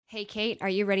Hey, Kate, are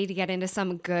you ready to get into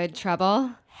some good trouble?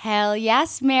 Hell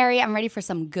yes, Mary. I'm ready for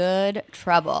some good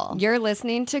trouble. You're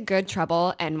listening to Good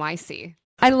Trouble NYC.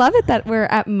 I love it that we're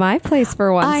at my place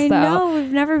for once, I though. know.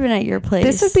 We've never been at your place.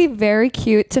 This would be very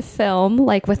cute to film,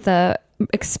 like with the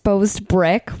exposed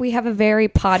brick. We have a very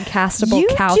podcastable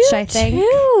couch, I think.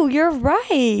 Too. You're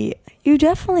right. You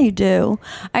definitely do.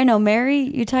 I know, Mary,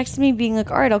 you texted me being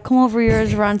like, all right, I'll come over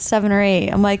yours around 7 or 8.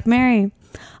 I'm like, Mary,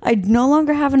 I no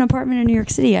longer have an apartment in New York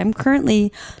City. I'm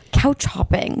currently couch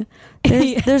hopping.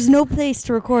 There's no place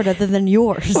to record other than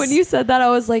yours. When you said that, I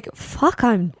was like, fuck,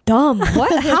 I'm dumb.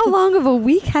 What? How long of a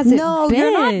week has it been? No,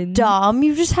 you're not dumb.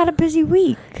 You've just had a busy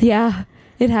week. Yeah,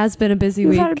 it has been a busy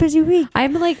week. You've had a busy week.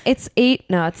 I'm like, it's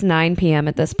 9 p.m.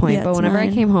 at this point. Yeah, but whenever 9.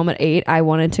 I came home at 8, I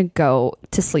wanted to go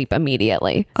to sleep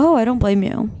immediately. Oh, I don't blame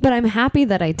you. But I'm happy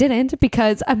that I didn't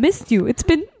because I missed you. It's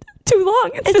been too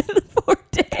long. It's been 4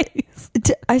 days.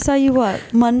 I saw you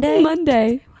what?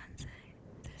 Monday?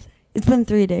 It's been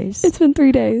 3 days. It's been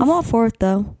 3 days. I'm all for it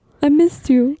though. I missed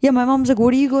you. Yeah, my mom's like,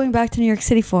 what are you going back to New York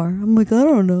City for? I'm like, I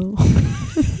don't know.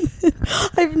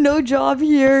 I have no job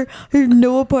here. I have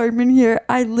no apartment here.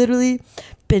 I literally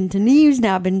been to Neve's,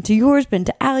 now been to yours, been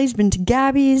to Allie's, been to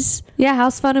Gabby's. Yeah,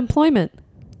 how's fun employment?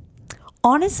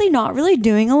 Honestly, not really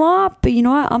doing a lot, but you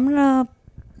know what? I'm gonna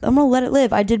let it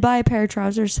live. I did buy a pair of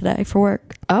trousers today for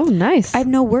work. Oh, nice. I have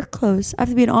no work clothes. I have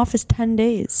to be in office 10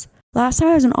 days. Last time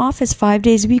I was in office 5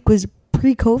 days a week was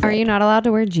pre-COVID. Are you not allowed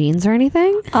to wear jeans or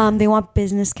anything? They want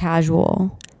business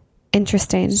casual.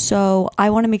 Interesting. So I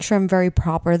want to make sure I'm very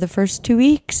proper the first 2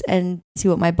 weeks and see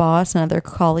what my boss and other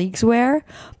colleagues wear.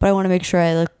 But I want to make sure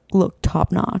I look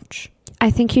top notch.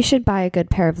 I think you should buy a good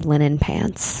pair of linen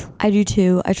pants. I do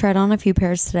too. I tried on a few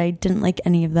pairs today. Didn't like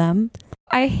any of them.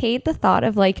 I hate the thought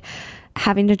of like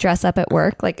having to dress up at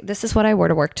work. Like, this is what I wore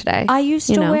to work today. I used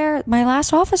to wear my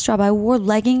last office job. I wore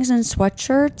leggings and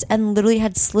sweatshirts and literally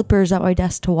had slippers at my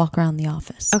desk to walk around the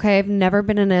office. Okay, I've never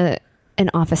been in an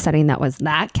office setting that was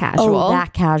that casual. Oh,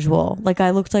 that casual. Like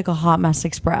I looked like a hot mess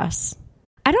express.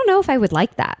 I don't know if I would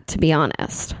like that, to be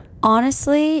honest.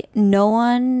 Honestly, no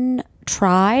one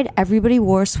tried. Everybody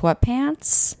wore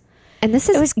sweatpants. And this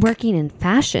is working in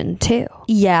fashion too.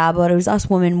 Yeah, but it was us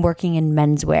women working in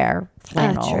menswear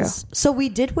flannels. True. So we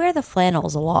did wear the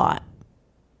flannels a lot.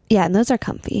 Yeah, and those are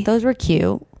comfy. Those were cute.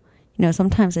 You know,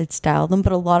 sometimes I'd style them,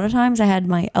 but a lot of times I had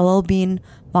my LL Bean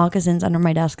moccasins under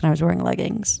my desk and I was wearing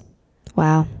leggings.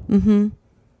 Wow. Mm-hmm.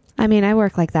 I mean, I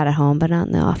work like that at home, but not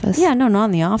in the office. Yeah, no, not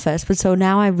in the office. But so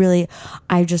now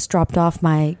I just dropped off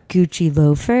my Gucci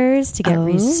loafers to get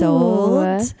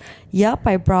resold. Yep,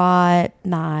 I brought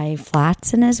my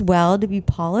flats in as well to be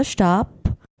polished up.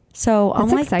 So I'm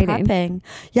like exciting. prepping.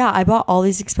 Yeah, I bought all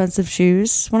these expensive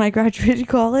shoes when I graduated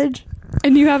college.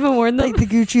 And you haven't worn them? Like the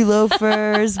Gucci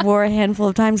loafers, wore a handful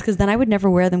of times because then I would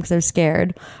never wear them because I was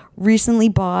scared. Recently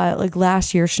bought, like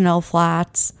last year, Chanel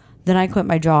flats. Then I quit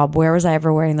my job. Where was I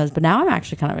ever wearing those? But now I'm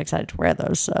actually kind of excited to wear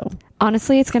those. So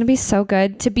honestly, it's going to be so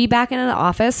good to be back into the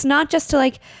office, not just to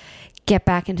like get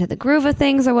back into the groove of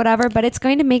things or whatever, but it's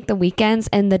going to make the weekends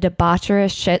and the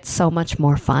debaucherous shit so much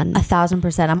more fun.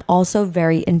 1,000%. I'm also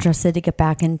very interested to get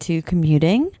back into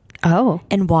commuting. Oh.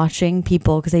 And watching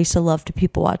people, because I used to love to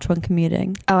people watch when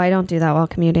commuting. Oh, I don't do that while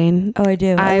commuting. Oh, I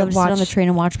do. I love to sit on the train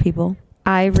and watch people.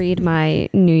 I read my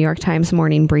New York Times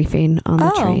morning briefing on the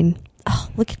train. Oh,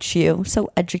 look at you.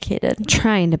 So educated.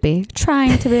 Trying to be.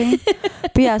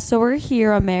 But yeah, so we're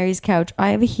here on Mary's couch.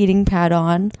 I have a heating pad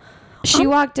on. She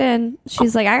walked in.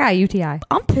 She's like, I got UTI.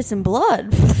 I'm pissing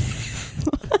blood.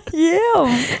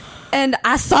 Yeah. And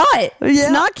I saw it. Yeah. It's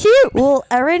not cute. Well,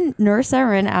 Nurse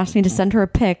Erin asked me to send her a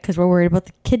pic because we're worried about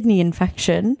the kidney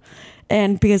infection.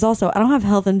 And because also I don't have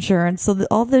health insurance. So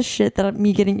all this shit that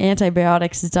me getting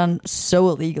antibiotics is done so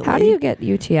illegally. How do you get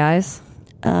UTIs?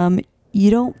 You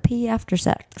don't pee after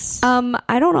sex.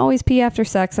 I don't always pee after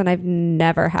sex, and I've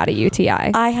never had a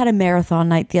UTI. I had a marathon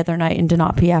night the other night and did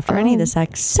not pee after any of the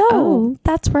sex. So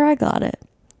that's where I got it.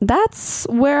 That's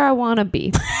where I want to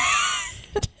be.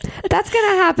 That's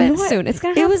gonna happen soon. It's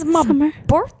gonna happen. It was my summer.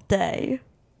 birthday.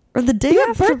 Or the day You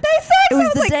after. had birthday sex? It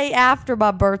was the day after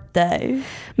my birthday.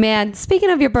 Man, speaking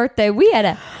of your birthday, we had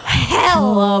a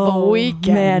hell of a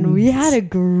weekend. Man, we had a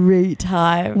great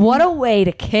time. What a way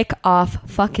to kick off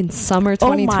fucking summer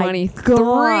 2023.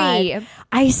 Oh my God.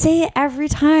 I say it every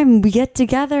time we get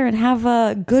together and have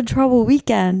a good trouble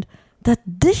weekend that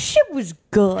this shit was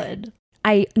good.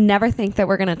 I never think that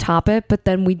we're going to top it, but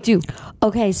then we do.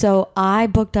 Okay, so I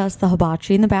booked us the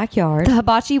hibachi in the backyard. The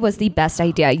hibachi was the best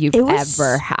idea you've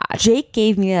ever had. Jake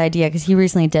gave me the idea because he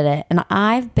recently did it. And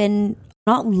I've been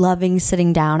not loving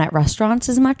sitting down at restaurants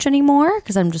as much anymore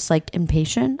because I'm just like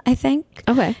impatient, I think.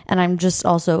 Okay. And I'm just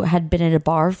also had been at a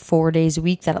bar 4 days a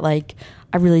week that like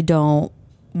I really don't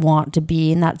want to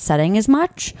be in that setting as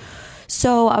much.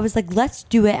 So I was like, let's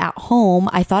do it at home.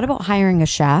 I thought about hiring a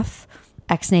chef.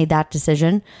 X made that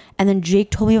decision. And then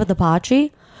Jake told me about the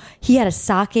bocce. He had a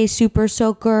sake super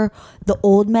soaker. The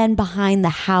old men behind the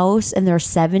house in their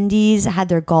 70s had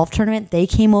their golf tournament. They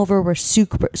came over, were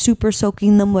super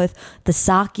soaking them with the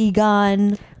sake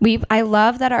gun. I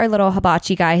love that our little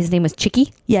hibachi guy, his name was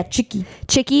Chicky. Yeah, Chicky.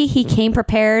 Chicky, he came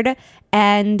prepared,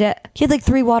 and He had like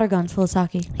 3 water guns full of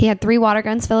sake. he had 3 water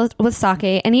guns filled with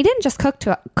sake, and he didn't just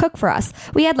cook for us.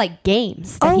 We had like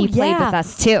games that he played with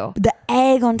us too. The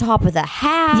egg on top of the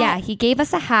hat. Yeah, he gave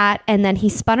us a hat, and then he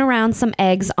spun around some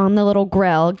eggs on the little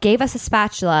grill, gave us a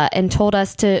spatula, and told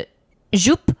us to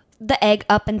zoop the egg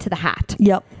up into the hat.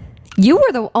 Yep. You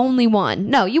were the only one.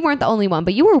 No, you weren't the only one,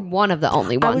 but you were one of the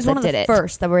only ones I was that one of did the it.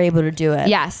 first that were able to do it.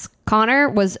 Yes, Connor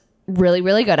was really,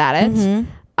 really good at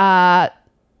it.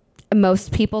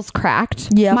 Most people's cracked.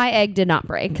 Yep. My egg did not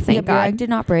break, thank Your God. egg did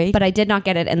not break. But I did not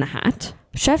get it in the hat.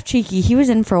 Chef Cheeky, he was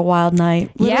in for a wild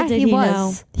night. Little Yeah, did he was.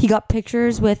 know. He got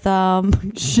pictures with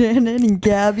Shannon and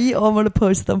Gabby. Oh, I'm gonna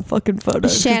post them fucking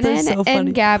photos. 'cause they're Shannon so funny.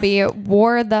 and Gabby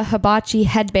wore the hibachi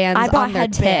headbands I bought on their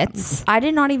headbands. tits. I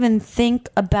did not even think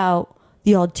about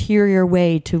the ulterior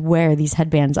way to wear these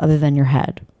headbands other than your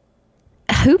head.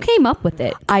 Who came up with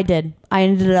it? I did. I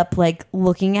ended up like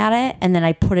looking at it, and then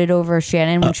I put it over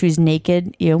Shannon when she was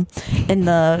naked. In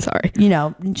the Sorry.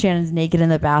 Shannon's naked in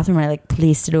the bathroom. And I like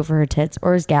placed it over her tits,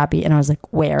 or as Gabby, and I was like,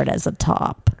 wear it as a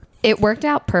top. It worked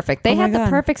out perfect. They Oh my had the God.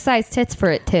 perfect size tits for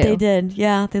it too. They did.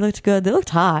 Yeah, they looked good. They looked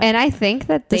hot. And I think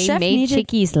that The they chef made needed-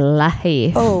 Chicky's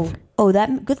life. Oh,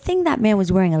 that good thing that man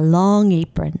was wearing a long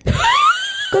apron.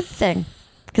 Good thing.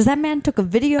 Because that man took a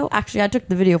video. Actually, I took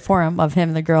the video for him of him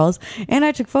and the girls, and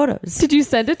I took photos. Did you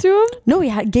send it to him? No,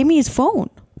 gave me his phone.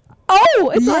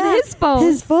 Oh, it's on Yeah, his phone.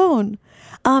 His phone.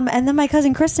 And then my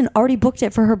cousin Kristen already booked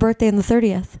it for her birthday on the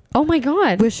 30th Oh my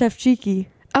God. with Chef Cheeky.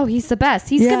 Oh, he's the best.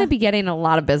 He's Yeah. going to be getting a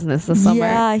lot of business this summer.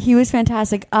 Yeah, he was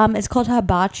fantastic. It's called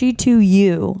Hibachi to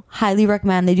You. Highly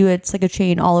recommend. They do it. It's like a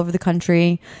chain all over the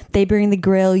country. They bring the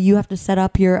grill. You have to set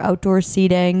up your outdoor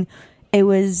seating. It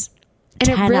was And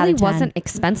it 10 out really of 10. wasn't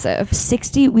expensive.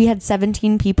 60. We had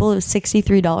 17 people. It was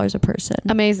 $63 a person.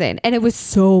 Amazing. And it was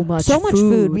so much Much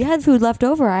food. We had food left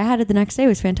over. I had it the next day. It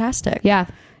was fantastic. Yeah.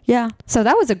 Yeah. So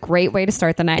that was a great way to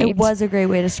start the night. It was a great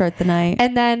way to start the night.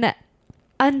 And then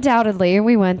undoubtedly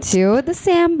we went to the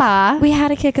Samba. We had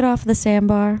to kick it off at the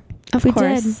sandbar. Of we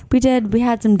course. did. We did. We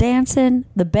had some dancing.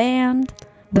 The band.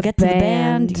 We'll get to the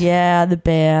band. Yeah, the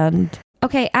band.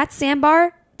 Okay, at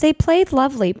Sandbar, they played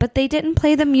lovely, but they didn't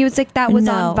play the music that was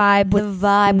on vibe. The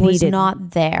vibe was needed.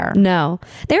 not there. No.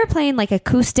 They were playing like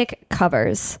acoustic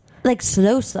covers. Like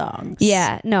slow songs.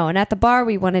 Yeah, no. And at the bar,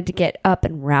 we wanted to get up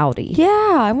and rowdy.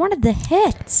 Yeah, I wanted the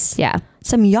hits. Yeah.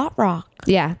 Some yacht rock.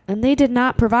 Yeah. And they did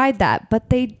not provide that, but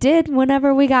they did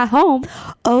whenever we got home.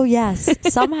 Oh, yes.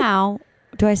 Somehow.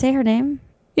 Do I say her name?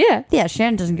 Yeah. Yeah,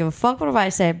 Shannon doesn't give a fuck. What if I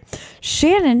say?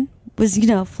 Shannon was,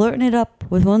 flirting it up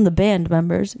with one of the band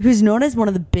members who's known as one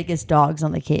of the biggest dogs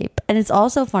on the Cape. And it's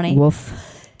also funny.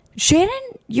 Woof. Shannon,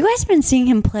 you guys have been seeing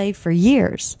him play for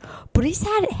years, but he's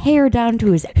had hair down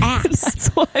to his ass. That's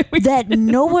why that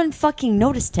no one fucking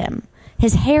noticed him.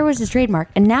 His hair was his trademark.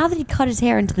 And now that he cut his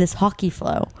hair into this hockey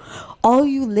flow, all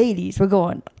you ladies were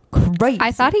going crazy.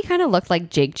 I thought he kind of looked like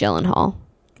Jake Gyllenhaal.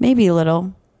 Maybe a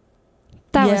little.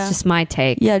 That Yeah. was just my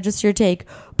take. Yeah, just your take.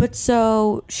 But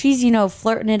so she's,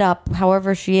 flirting it up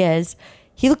however she is.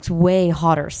 He looks way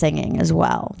hotter singing as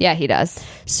well. Yeah, he does.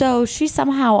 So she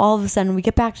somehow, all of a sudden, we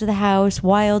get back to the house,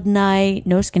 wild night,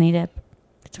 no skinny dip.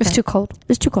 It was too cold. It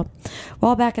was too cold. We're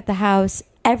all back at the house.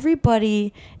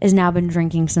 Everybody has now been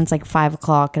drinking since like 5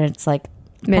 o'clock, and it's like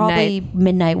probably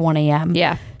midnight, 1 a.m.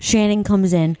 Yeah. Shannon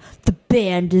comes in. The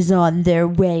band is on their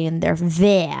way in their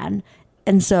van.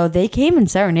 And so they came and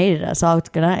serenaded us all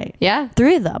good night. Yeah.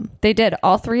 3 of them. They did.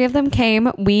 All 3 of them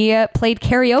came. We played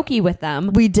karaoke with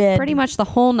them. We did. Pretty much the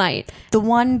whole night. The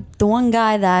one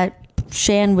guy that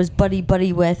Shan was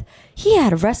buddy with, he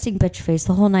had a resting bitch face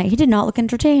the whole night. He did not look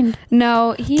entertained.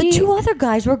 No, The 2 other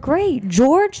guys were great.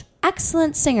 George,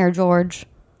 excellent singer, George.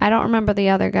 I don't remember the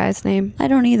other guy's name. I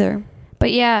don't either.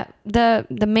 But yeah, the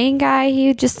main guy,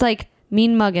 he just like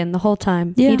mean mugging the whole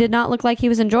time. Yeah. He did not look like he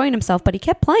was enjoying himself, but he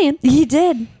kept playing. He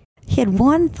did. He had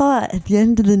one thought at the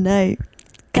end of the night.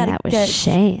 And that was get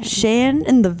Shan. Shan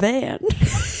in the van.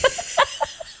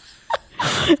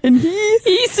 And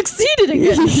he succeeded in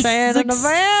getting Shan in the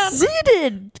van.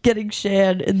 Succeeded getting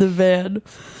Shan in the van.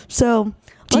 So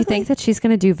Do you think that she's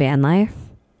going to do van life?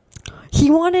 He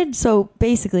wanted, so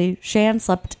basically, Shan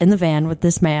slept in the van with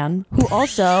this man who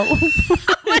also...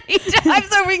 How many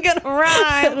times are we going to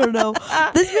I rhyme? don't know.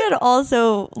 This man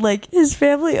also, like, his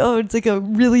family owns, like, a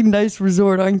really nice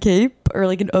resort on Cape, or,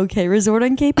 like, an okay resort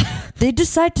on Cape. They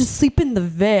decide to sleep in the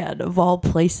van, of all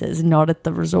places, not at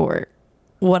the resort.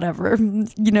 Whatever.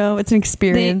 You know, it's an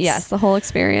experience. Yes, the whole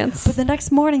experience. But the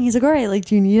next morning, he's like, all right, like,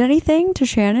 do you need anything? To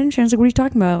Shannon. Shannon's like, what are you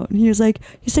talking about? And he was like,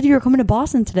 you said you were coming to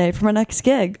Boston today for my next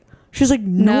gig. She was like,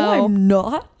 no, I'm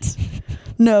not.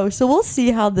 No, so we'll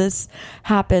see how this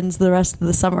happens the rest of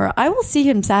the summer. I will see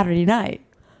him Saturday night.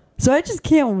 So I just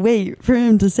can't wait for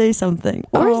him to say something.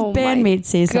 Or his bandmate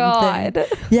say something. God.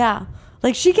 Yeah.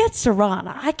 Like, she gets to run.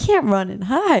 I can't run and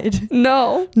hide.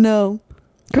 No.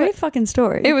 Great fucking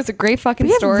story. It was a great fucking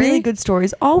we story. have really good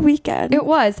stories all weekend. It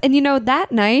was. And you know,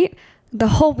 that night, the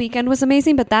whole weekend was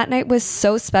amazing, but that night was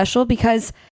so special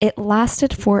because it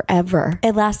lasted forever.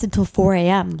 It lasted till 4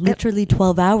 a.m. Literally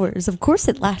 12 hours. Of course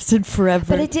it lasted forever.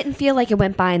 But it didn't feel like it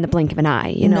went by in the blink of an eye.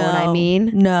 You know what I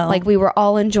mean? No. Like we were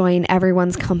all enjoying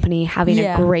everyone's company, having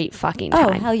a great fucking time.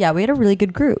 Oh, hell yeah. We had a really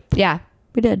good group. Yeah.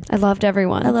 We did. I loved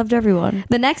everyone. I loved everyone.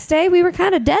 The next day, we were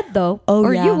kind of dead, though. Oh,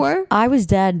 or yeah. you were. I was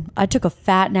dead. I took a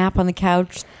fat nap on the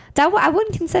couch. I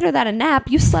wouldn't consider that a nap.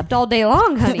 You slept all day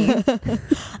long, honey.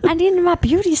 I needed my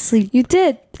beauty sleep. You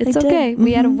did. It's I did. okay.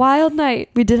 We had a wild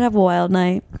night. We did have a wild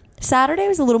night. Saturday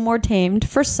was a little more tamed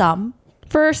for some.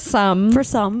 For some. For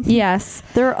some. Yes.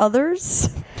 There are others.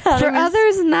 For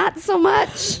others, not so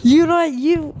much. You know,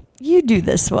 you do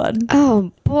this one.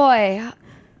 Oh, boy.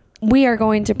 We are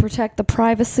going to protect the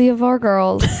privacy of our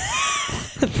girls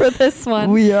for this one.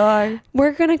 We are.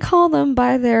 We're going to call them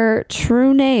by their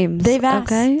true names. They've asked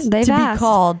They've to asked. be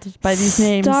called by these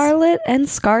names. Starlet and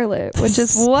Scarlett, which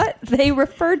is what they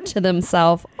referred to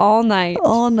themselves all night.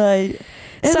 All night.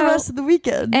 And So- the rest of the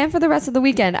weekend. And for the rest of the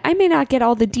weekend. I may not get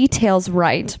all the details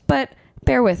right, but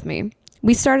bear with me.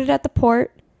 We started at the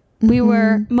port.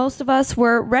 Most of us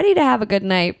were ready to have a good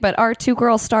night, but our two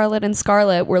girls, Starlet and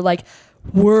Scarlett, were like,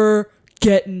 we're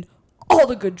getting all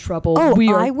the good trouble. Oh, we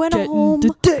are I went getting home.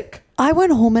 the dick. I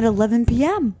went home at 11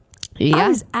 p.m. Yeah. I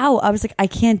was out. I was like, I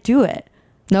can't do it.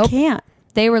 Nope. Can't.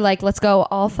 They were like, let's go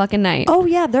all fucking night. Oh,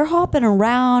 yeah. They're hopping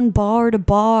around bar to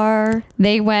bar.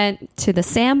 They went to the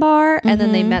sandbar and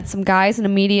then they met some guys and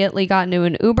immediately got into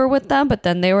an Uber with them. But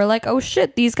then they were like, oh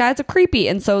shit, these guys are creepy.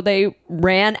 And so they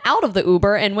ran out of the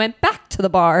Uber and went back to the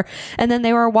bar. And then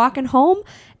they were walking home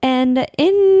and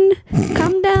in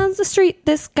come down the street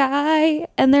this guy.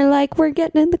 And they're like, we're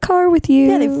getting in the car with you.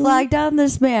 Yeah, they flagged down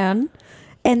this man.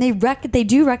 And they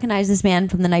do recognize this man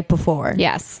from the night before.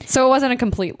 Yes. So it wasn't a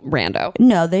complete rando.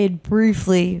 No, they had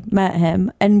briefly met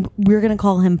him, and we're going to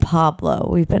call him Pablo.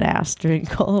 We've been asked to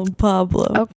call him Pablo.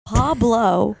 Oh.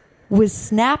 Pablo was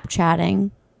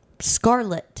Snapchatting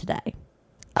Scarlett today.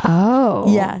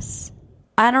 Oh. Yes.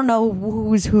 I don't know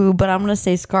who's who, but I'm going to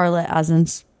say Scarlett as in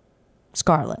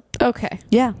Scarlett. Okay.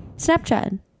 Yeah,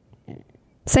 Snapchatting.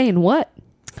 Saying what?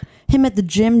 Him at the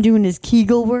gym doing his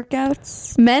Kegel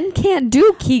workouts. Men can't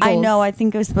do Kegels. I know, I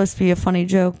think it was supposed to be a funny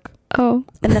joke. Oh.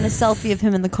 And then a selfie of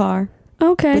him in the car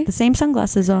Okay. with the same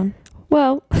sunglasses on.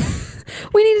 Well,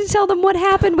 we need to tell them what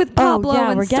happened with Pablo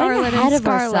and we're getting Starlet ahead and of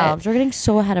Scarlett. ourselves. We're getting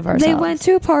so ahead of ourselves. They went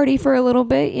to a party for a little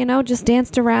bit, just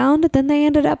danced around. Then they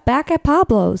ended up back at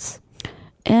Pablo's.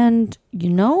 And,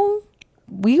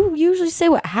 we usually say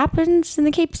what happens in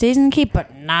the Cape stays in the Cape,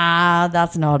 but nah,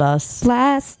 that's not us.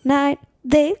 Last night,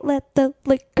 they let the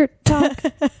liquor talk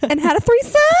and had a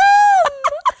threesome.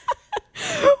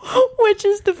 Which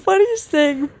is the funniest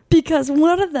thing, because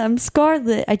one of them,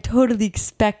 Scarlett, I totally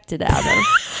expected out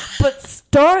of. But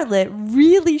Starlet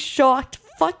really shocked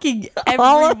fucking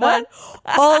everyone.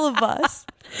 All of us.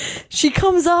 She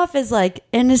comes off as like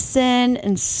innocent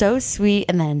and so sweet,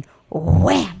 and then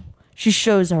wham, she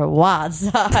shows her wild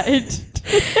side.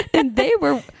 And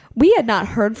we had not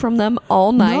heard from them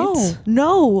all night.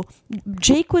 No.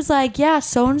 Jake was like, yeah,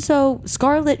 so-and-so,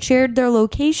 Scarlett shared their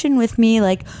location with me.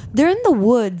 Like, they're in the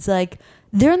woods. Like,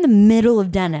 they're in the middle of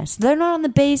Dennis. They're not on the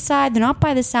bay side. They're not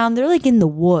by the sound. They're, like, in the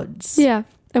woods. Yeah.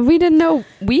 And we didn't know.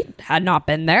 We had not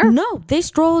been there. No, they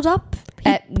strolled up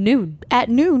At noon.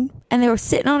 and they were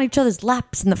sitting on each other's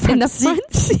laps in the front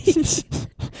seat.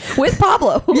 With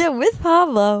Pablo. Yeah, with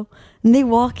Pablo. And they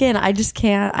walk in. I just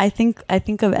can't. I think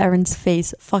of Erin's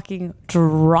face fucking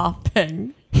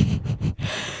dropping.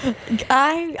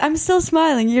 I'm still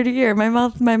smiling ear to ear. My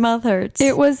mouth hurts.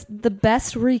 It was the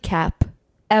best recap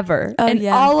ever. Oh, and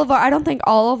yeah. I don't think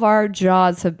all of our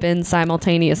jaws have been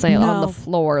simultaneously on No. the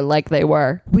floor like they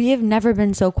were. We have never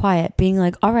been so quiet, being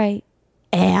like, all right,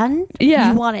 And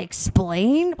Yeah. you want to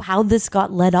explain how this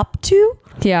got led up to?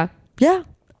 Yeah. Yeah.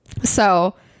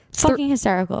 So Fucking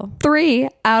hysterical. 3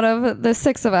 out of the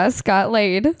 6 of us got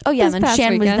laid. Oh, yeah. this And then past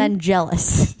Shan was weekend. then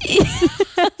jealous.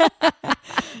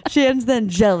 Shan's then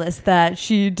jealous that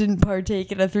she didn't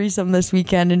partake in a threesome this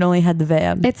weekend and only had the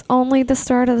van. It's only the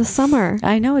start of the summer.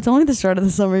 I know. It's only the start of the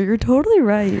summer. You're totally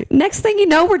right. Next thing you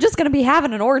know, we're just going to be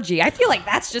having an orgy. I feel like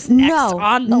that's just next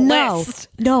on the list.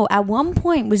 No, at one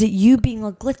point, was it you being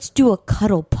like, let's do a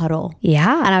cuddle puddle?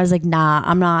 Yeah. And I was like, nah,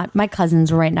 I'm not. My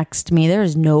cousins were right next to me. There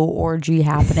is no orgy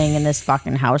happening in this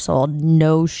fucking household.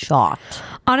 No shot.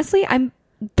 Honestly, I'm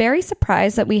very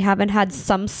surprised that we haven't had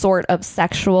some sort of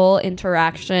sexual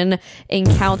interaction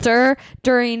encounter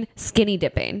during skinny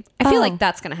dipping. I feel like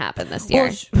that's going to happen this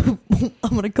year. Well, I'm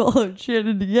going to call her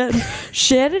Shannon again.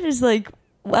 Shannon is like,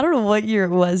 I don't know what year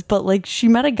it was, but like she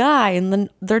met a guy and then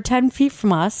they're 10 feet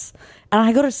from us. And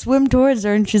I go to swim towards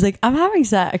her and she's like, I'm having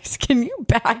sex. Can you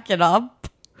back it up?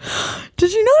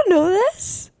 Did you not know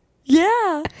this?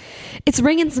 Yeah. It's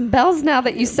ringing some bells now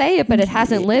that you say it, but it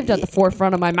hasn't lived at the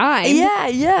forefront of my mind.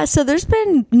 Yeah. So there's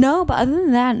been no, but other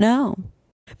than that, no.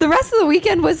 The rest of the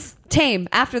weekend was tame.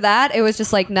 After that, it was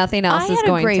just like nothing else is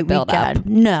going to build up.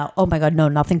 No. Oh my God, no.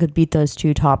 Nothing could beat those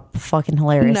 2 top fucking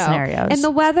hilarious scenarios. And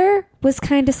the weather was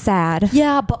kind of sad.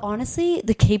 Yeah, but honestly,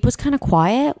 the Cape was kind of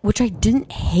quiet, which I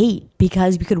didn't hate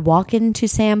because we could walk into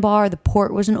Sandbar. The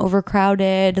port wasn't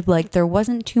overcrowded. Like there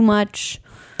wasn't too much.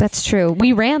 That's true.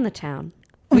 We ran the town.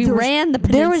 We ran the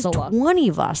peninsula. There was 20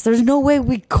 of us. There's no way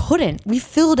we couldn't. We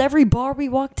filled every bar we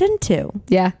walked into.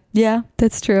 Yeah, Yeah.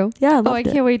 that's true. Yeah, I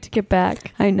can't wait to get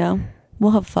back. I know.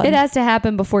 We'll have fun. It has to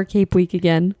happen before Cape Week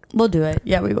again. We'll do it.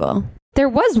 Yeah, we will. There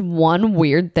was one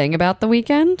weird thing about the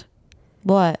weekend.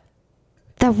 What?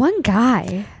 That one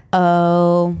guy.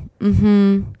 Oh,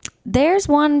 there's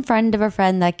one friend of a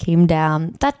friend that came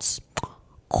down. That's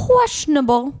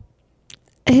questionable.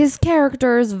 His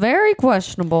character is very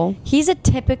questionable. He's a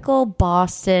typical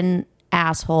Boston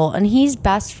asshole, and he's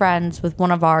best friends with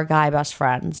one of our guy best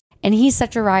friends. And he's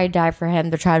such a ride or die for him.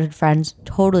 They're childhood friends.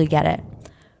 Totally get it.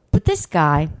 But this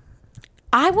guy,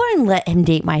 I wouldn't let him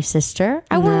date my sister.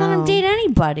 I wouldn't let him date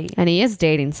anybody. And he is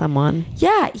dating someone.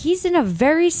 Yeah, he's in a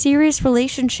very serious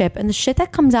relationship, and the shit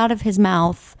that comes out of his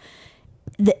mouth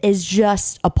is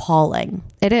just appalling.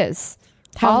 It is.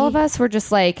 All of us were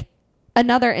just like,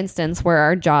 another instance where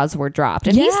our jaws were dropped.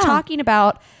 And he's talking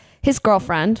about his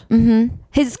girlfriend,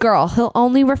 his girl. He'll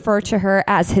only refer to her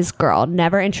as his girl,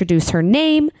 never introduce her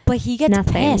name. But he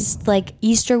gets pissed. Like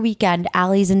Easter weekend,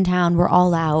 Allie's in town, we're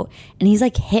all out, and he's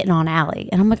like hitting on Allie.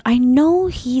 And I'm like, I know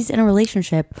he's in a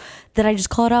relationship that I just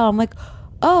called out. I'm like,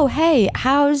 oh, hey,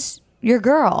 how's your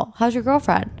girl? How's your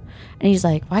girlfriend? And he's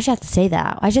like, why'd you have to say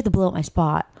that? Why'd you have to blow up my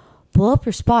spot? Blow up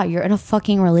your spot. You're in a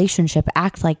fucking relationship.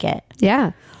 Act like it.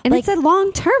 Yeah. And Like- it's a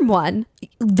long-term one.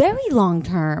 Very long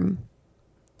term.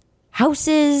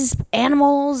 Houses,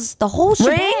 animals, the whole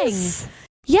shebang. Rings.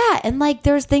 Yeah, and like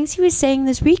there's things he was saying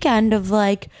this weekend of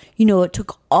like, you know, it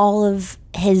took all of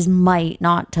his might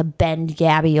not to bend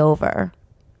Gabby over.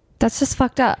 That's just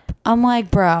fucked up. I'm like,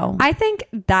 bro, I think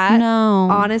that No.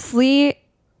 honestly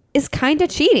is kind of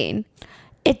cheating.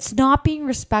 it's not being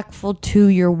respectful to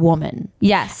your woman.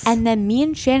 Yes. And then me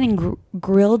and Shannon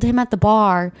grilled him at the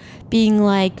bar, being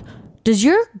like, does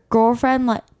your girlfriend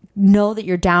like know that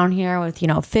you're down here with,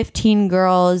 15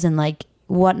 girls and like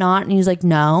whatnot? And he's like,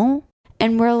 no.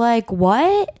 And we're like,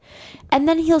 what? And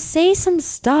then he'll say some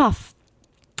stuff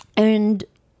and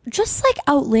just like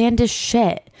outlandish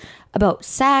shit about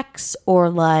sex or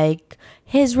like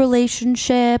his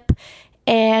relationship.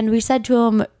 And we said to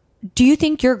him, do you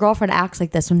think your girlfriend acts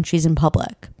like this when she's in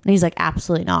public? And he's like,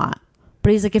 absolutely not.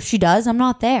 But he's like, if she does, I'm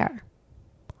not there.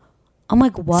 I'm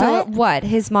like, what? So what?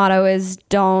 His motto is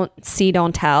don't see,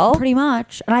 don't tell? Pretty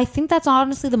much. And I think that's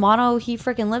honestly the motto he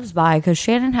freaking lives by, because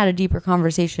Shannon had a deeper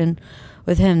conversation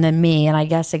with him than me. And I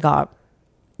guess had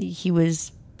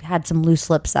some loose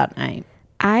lips that night.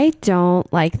 I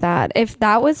don't like that. If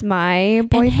that was my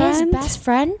boyfriend. And his best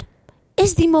friend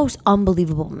is the most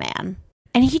unbelievable man.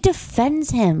 And he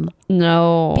defends him,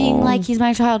 No. being like, he's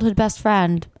my childhood best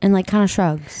friend, and like kind of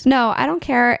shrugs. No, I don't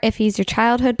care if he's your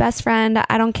childhood best friend.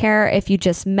 I don't care if you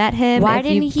just met him. Why if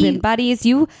didn't you've he- been buddies?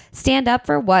 You stand up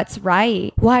for what's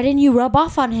right. Why didn't you rub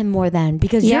off on him more then?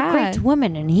 Because you're Yeah. great to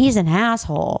women and he's an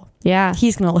asshole. Yeah.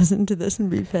 He's going to listen to this and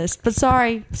be pissed. But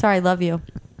sorry, love you.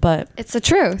 But It's the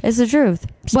truth. it's the truth.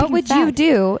 What would you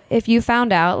do if you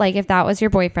found out, like if that was your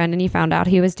boyfriend and you found out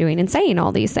he was doing and saying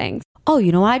all these things? Oh,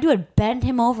 you know what I do? I'd bend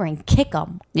him over and kick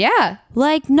him. Yeah.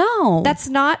 Like, no. That's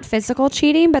not physical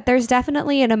cheating, but there's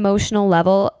definitely an emotional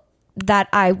level that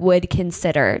I would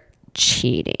consider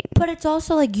cheating. But it's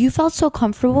also like you felt so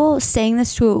comfortable saying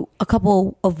this to a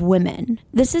couple of women.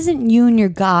 This isn't you and your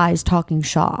guys talking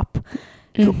shop.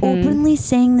 You're openly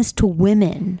saying this to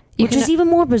women, which is even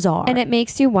more bizarre. And it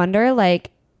makes you wonder, like,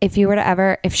 if she were to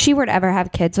ever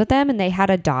have kids with them and they had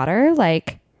a daughter,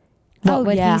 like, what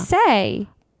would he say?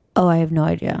 Oh, I have no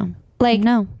idea. Like,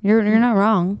 no, you're not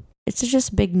wrong. It's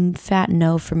just a big fat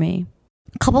no for me.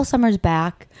 A couple summers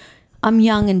back, I'm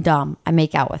young and dumb. I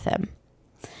make out with him.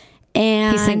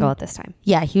 And he's single at this time.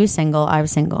 Yeah, he was single. I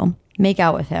was single. Make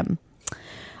out with him.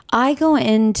 I go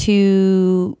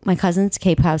into my cousin's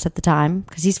Cape house at the time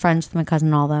because he's friends with my cousin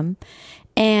and all them.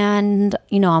 And,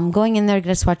 I'm going in there to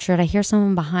get a sweatshirt. I hear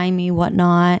someone behind me,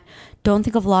 whatnot. Don't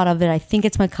think of a lot of it. I think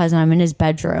it's my cousin. I'm in his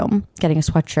bedroom getting a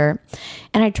sweatshirt.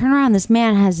 And I turn around. This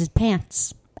man has his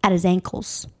pants at his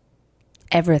ankles.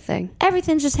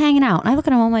 Everything's just hanging out. And I look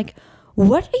at him. I'm like,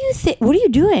 what are you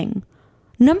doing?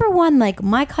 Number one, like,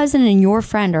 my cousin and your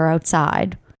friend are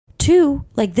outside. Two,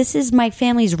 like, this is my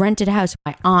family's rented house.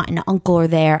 My aunt and uncle are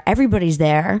there. Everybody's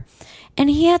there. And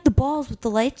he had the balls with the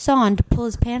lights on to pull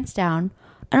his pants down.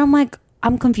 And I'm like,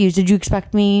 I'm confused. Did you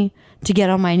expect me to get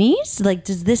on my knees? Like,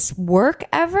 does this work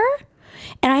ever?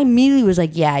 And I immediately was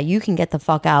like, yeah, you can get the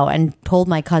fuck out. And told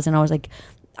my cousin, I was like,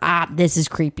 this is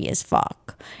creepy as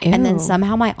fuck. Ew. And then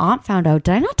somehow my aunt found out.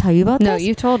 Did I not tell you about this? No,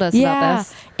 you told us about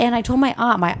this. And I told my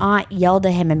aunt. My aunt yelled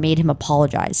at him and made him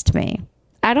apologize to me.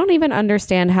 I don't even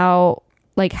understand how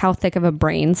thick of a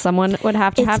brain someone would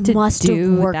have to do that. It must have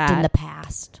worked in the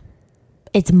past.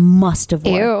 It must have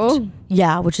worked. Ew.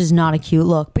 Yeah, which is not a cute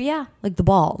look. But yeah, like the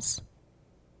balls.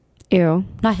 Ew.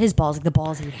 Not his balls, like the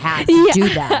balls he had to do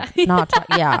that.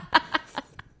 Yeah.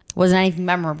 Wasn't anything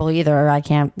memorable either. I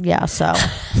can't. Yeah, so.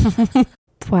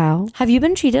 Wow. Have you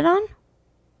been cheated on?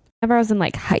 Whenever I was in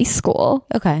high school.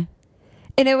 Okay.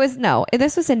 And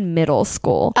this was in middle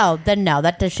school. Oh, then no,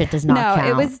 that shit does not count.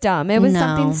 No, it was dumb. It was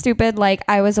something stupid, like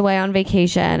I was away on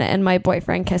vacation and my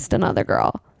boyfriend kissed another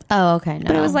girl. Oh, okay, no.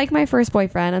 But it was my first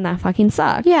boyfriend and that fucking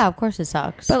sucked. Yeah, of course it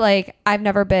sucks. But I've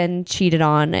never been cheated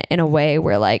on in a way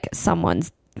where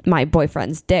my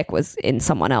boyfriend's dick was in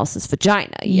someone else's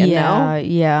vagina, you know?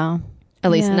 Yeah.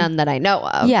 At least none that I know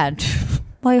of. Yeah.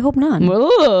 Well, I hope none.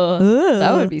 Ugh.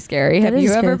 That would be scary. Have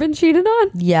you ever been cheated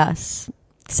on? Yes.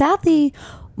 Sadly,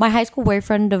 my high school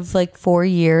boyfriend of 4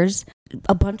 years,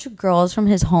 a bunch of girls from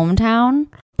his hometown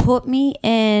put me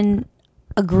in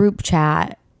a group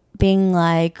chat being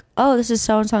like, oh, this is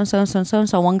so-and-so and so-and-so and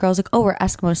so-and-so. One girl's like, oh, we're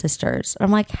Eskimo sisters. I'm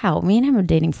like, how? Me and him were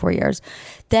dating 4 years.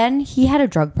 Then he had a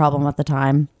drug problem at the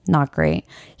time. Not great.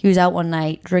 He was out one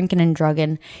night drinking and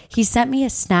drugging. He sent me a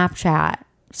Snapchat,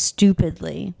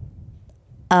 stupidly,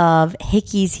 of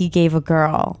hickeys he gave a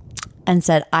girl and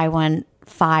said, I went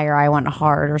fire, I went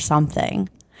hard or something.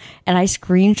 And I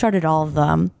screenshotted all of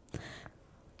them.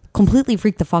 Completely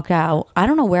freaked the fuck out. I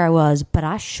don't know where I was, but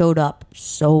I showed up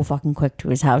so fucking quick to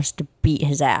his house to beat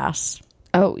his ass.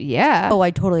 Oh, yeah. Oh,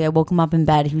 I woke him up in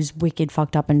bed. He was wicked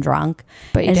fucked up and drunk.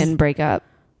 But you didn't break up?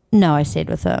 No, I stayed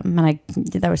with him. And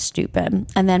that was stupid.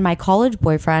 And then my college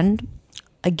boyfriend,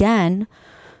 again.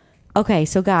 Okay,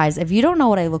 so guys, if you don't know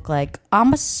what I look like,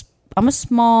 I'm a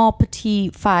small,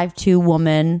 petite, 5'2"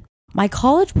 woman. My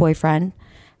college boyfriend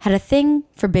had a thing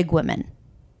for big women.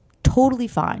 Totally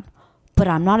fine. But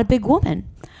I'm not a big woman.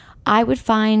 I would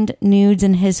find nudes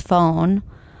in his phone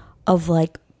of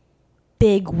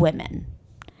big women.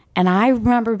 And I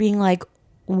remember being like,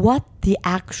 what the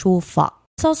actual fuck?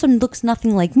 This also looks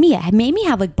nothing like me. It made me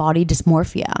have body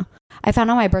dysmorphia. I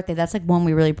found out my birthday. That's when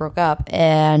we really broke up.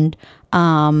 And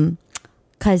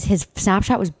because his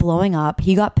Snapchat was blowing up.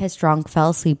 He got pissed drunk, fell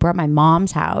asleep. We're at my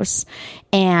mom's house.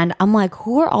 And I'm like,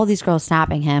 who are all these girls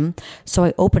snapping him? So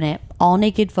I open it. All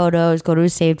naked photos. Go to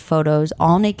his saved photos.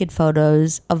 All naked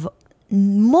photos of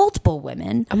multiple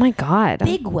women. Oh my God.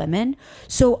 Big women.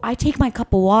 So I take my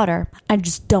cup of water. I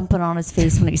just dump it on his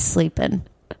face when he's sleeping.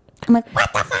 I'm like,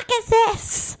 what the fuck is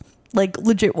this?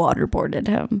 Legit waterboarded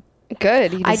him.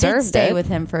 Good. He deserved I did stay it. with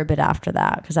him for a bit after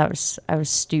that because I was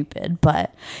stupid.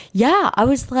 But yeah, I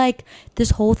was like,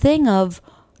 this whole thing of,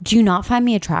 do you not find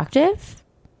me attractive?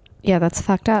 Yeah, that's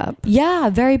fucked up. Yeah,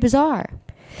 very bizarre.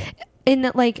 In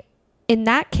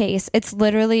that case, it's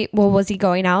literally, was he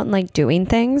going out and doing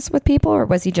things with people, or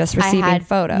was he just receiving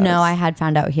photos? No, I had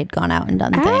found out he had gone out and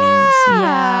done things.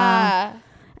 Yeah.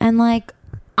 And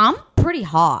I'm pretty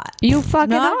hot. You fucking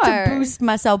Not are. to boost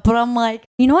myself, but I'm like,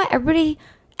 you know what? Everybody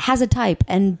has a type,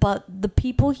 but the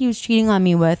people he was cheating on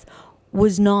me with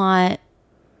was not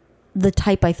the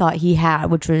type I thought he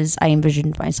had, which was I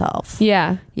envisioned myself.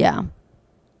 Yeah. Yeah.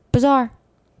 Bizarre.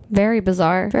 Very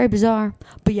bizarre. Very bizarre.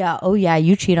 But yeah, oh yeah,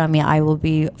 you cheat on me, I will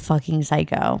be fucking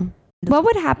psycho. What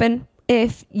would happen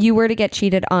if you were to get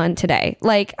cheated on today?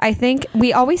 Like, I think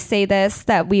we always say this,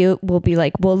 that we will be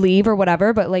like, we'll leave or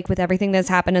whatever. But like with everything that's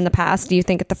happened in the past, do you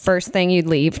think it's the first thing you'd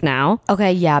leave now?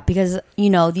 Okay, yeah, because, you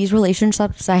know, these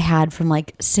relationships I had from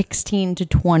like 16 to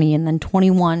 20 and then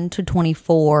 21 to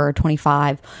 24,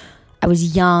 25. I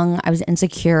was young. I was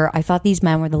insecure. I thought these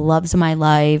men were the loves of my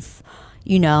life.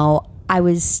 You know, I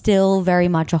was still very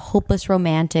much a hopeless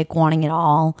romantic, wanting it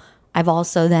all. I've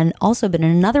also been in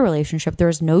another relationship. There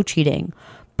was no cheating,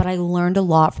 but I learned a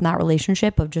lot from that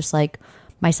relationship of just like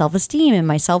my self-esteem and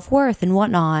my self-worth and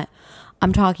whatnot.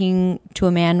 I'm talking to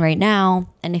a man right now,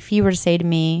 and if he were to say to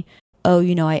me, oh,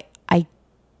 you know, I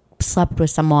slept with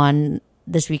someone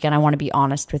this weekend, I want to be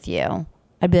honest with you,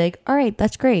 I'd be like, all right,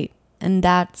 that's great. And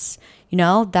that's, you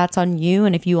know, that's on you.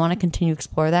 And if you want to continue to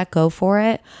explore that, go for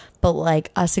it. But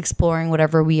like us exploring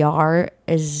whatever we are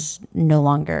is no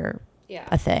longer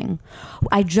a thing.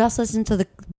 I just listened to the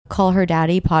Call Her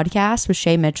Daddy podcast with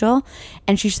Shay Mitchell,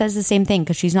 and she says the same thing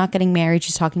because she's not getting married.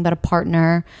 She's talking about a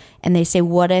partner, and they say,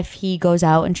 what if he goes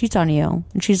out and cheats on you?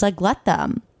 And she's like, let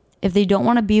them. If they don't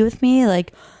want to be with me,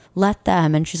 like, let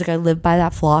them. And she's like, I live by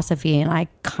that philosophy, and I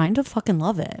kind of fucking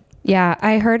love it. Yeah,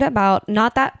 I heard about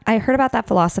that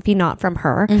philosophy, not from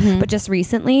her, but just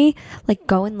recently, like,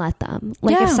 go and let them.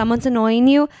 Like, if someone's annoying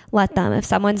you, let them. If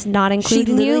someone's not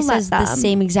including you, let them. The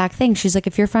same exact ththing. She's like,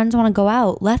 if your friends want to go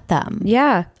out, let them.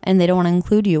 Yeah. And they don't want to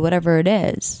include you, whatever it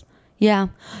is. Yeah.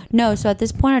 No, so at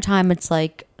this point in time, it's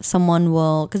like someone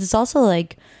will, because it's also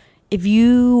like, if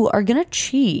you are going to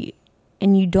cheat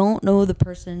and you don't know the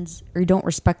person's, or you don't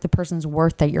respect the person's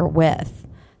worth that you're with,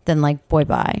 then like, boy,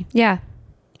 bye. Yeah.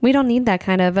 We don't need that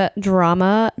kind of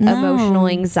drama, emotional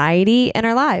anxiety in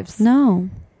our lives. No.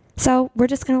 So we're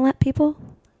just going to let people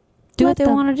do what they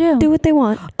want to do. Do what they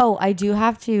want. Oh, I do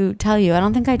have to tell you, I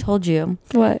don't think I told you.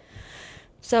 What?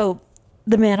 So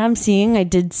the man I'm seeing, I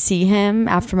did see him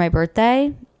after my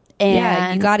birthday. And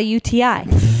yeah, you got a UTI.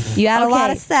 You had a lot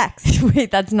of sex.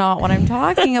 Wait, that's not what I'm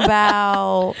talking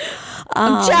about.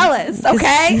 I'm jealous,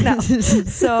 okay? No.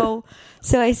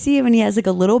 So I see him and he has like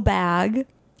a little bag.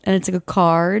 And it's like a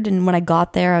card. And when I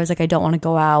got there, I was like, I don't want to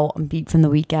go out. I'm beat from the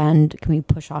weekend. Can we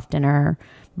push off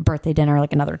birthday dinner,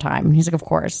 like another time? And he's like, of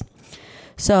course.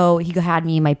 So he had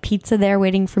me my pizza there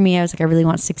waiting for me. I was like, I really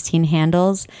want 16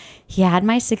 handles. He had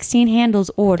my 16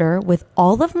 handles order with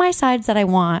all of my sides that I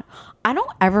want. I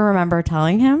don't ever remember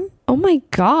telling him. Oh my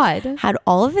God. Had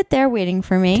all of it there waiting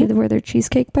for me. Were there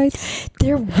cheesecake bites?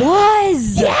 There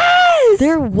was. Yes!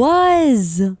 There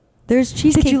was. There's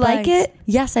cheesecake. Did you bites. like it?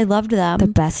 Yes, I loved them. The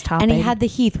best topping. And he had the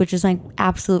Heath, which is my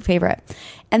absolute favorite.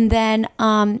 And then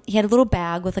he had a little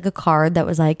bag with like a card that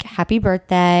was like, happy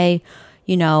birthday.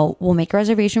 You know, we'll make a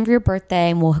reservation for your birthday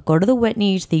and we'll go to the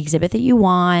Whitney, to the exhibit that you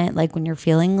want, like when you're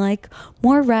feeling like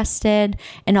more rested.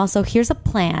 And also, here's a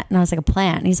plant. And I was like, a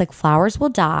plant? And he's like, flowers will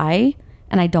die.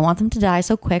 And I don't want them to die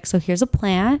so quick. So here's a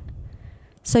plant.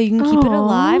 So you can keep it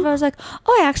alive. I was like,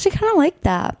 oh, I actually kind of like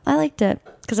that. I liked it.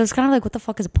 Because I was kind of like, what the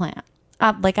fuck is a plant?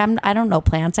 I don't know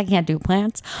plants. I can't do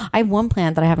plants. I have one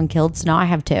plant that I haven't killed, so now I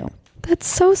have two. That's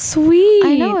so sweet.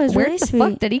 I know, it was Where really the sweet.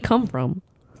 fuck did he come from?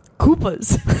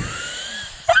 Koopas.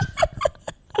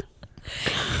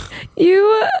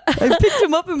 I picked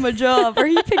him up at my job, or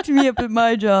he picked me up at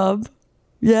my job.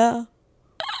 Yeah.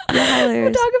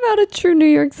 We're talking about a true New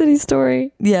York City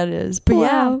story. Yeah, it is. But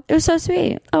yeah, it was so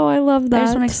sweet. Oh, I love that. I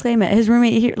just want to exclaim it. His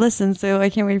roommate here listens, so I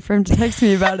can't wait for him to text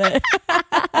me about it.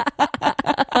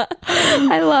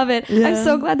 I love it. Yeah. I'm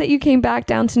so glad that you came back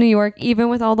down to New York, even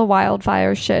with all the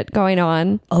wildfire shit going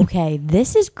on. Okay,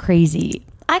 this is crazy.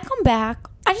 I come back.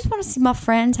 I just want to see my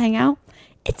friends, hang out.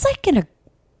 It's like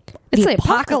it's like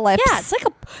apocalypse. Yeah, it's like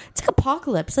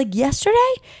apocalypse. Like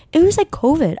yesterday, it was like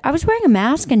COVID. I was wearing a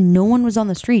mask and no one was on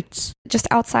the streets. Just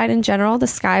outside in general, the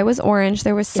sky was orange.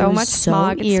 There was so much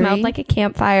smog. It smelled like a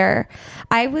campfire.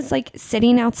 I was like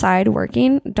sitting outside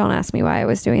working. Don't ask me why I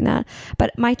was doing that,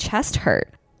 but my chest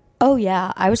hurt. Oh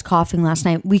yeah, I was coughing last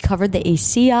night. We covered the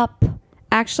AC up.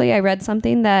 Actually, I read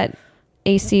something that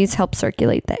ACs help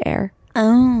circulate the air.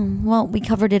 Oh, well, we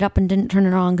covered it up and didn't turn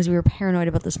it on because we were paranoid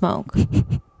about the smoke.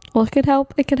 Well, it could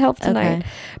help. It could help tonight. Okay.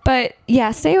 But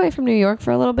yeah, stay away from New York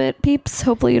for a little bit, peeps.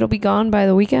 Hopefully it'll be gone by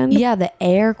the weekend. Yeah, the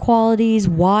air quality is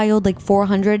wild, like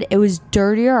 400. It was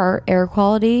dirtier, our air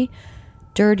quality,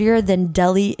 dirtier than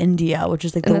Delhi, India, which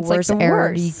is like the worst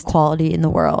air quality in the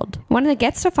world. When it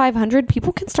gets to 500,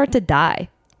 people can start to die.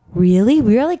 Really?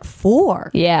 We were like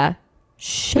 4. Yeah.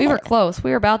 Shit. We were close.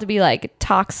 We were about to be like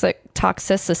toxicized.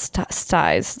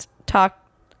 I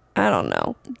don't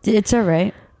know. It's all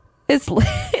right. It's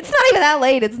not even that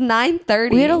late. It's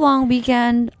 9:30. We had a long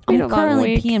weekend. We had I'm a long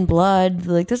currently week. peeing blood.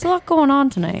 Like, there's a lot going on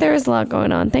tonight. There is a lot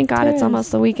going on. Thank God There it's is.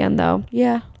 almost the weekend, though.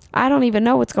 Yeah. I don't even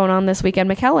know what's going on this weekend.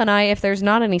 Michaela and I, if there's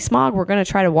not any smog, we're going to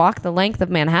try to walk the length of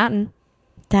Manhattan.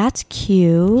 That's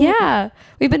cute. Yeah.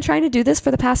 We've been trying to do this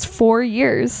for the past 4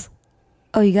 years.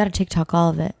 Oh, you got to TikTok all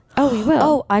of it. Oh, we will.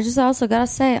 Oh, I just also got to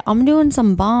say, I'm doing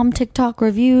some bomb TikTok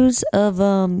reviews of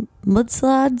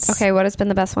mudslides. Okay, what has been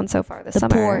the best one so far this The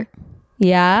summer? port.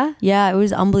 Yeah? Yeah, it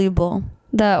was unbelievable.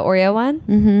 The Oreo one?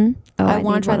 Mm-hmm. Oh, I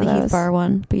want need to try one the of Heath those. Bar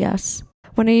one, but yes.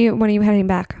 When are you heading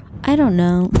back? I don't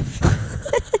know.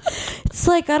 It's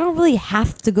like I don't really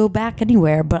have to go back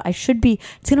anywhere, but I should be.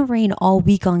 It's going to rain all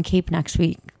week on Cape next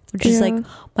week, which is like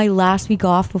my last week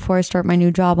off before I start my new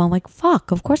job. I'm like,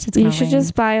 fuck, of course it's going to rain. You should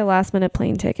just buy a last minute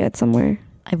plane ticket somewhere.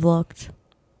 I've looked.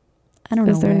 I don't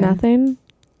know. Is there where. nothing?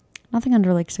 Nothing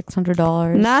under like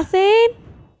 $600. Nothing?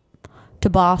 To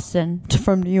Boston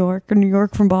from New York. Or New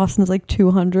York from Boston is like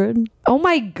 $200. Oh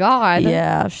my God.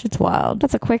 Yeah, shit's wild.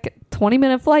 That's a quick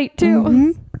 20-minute flight, too.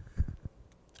 Mhm.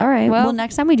 All right. Well- Well,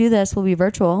 next time we do this, we'll be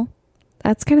virtual.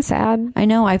 That's kind of sad. I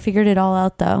know. I figured it all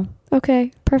out though.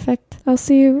 Okay. Perfect. I'll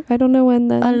see you. I don't know when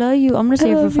then. I love you. I'm gonna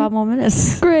stay I for love 5 more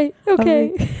minutes. Great.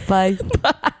 Okay. Bye.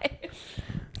 Bye.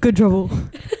 Good trouble.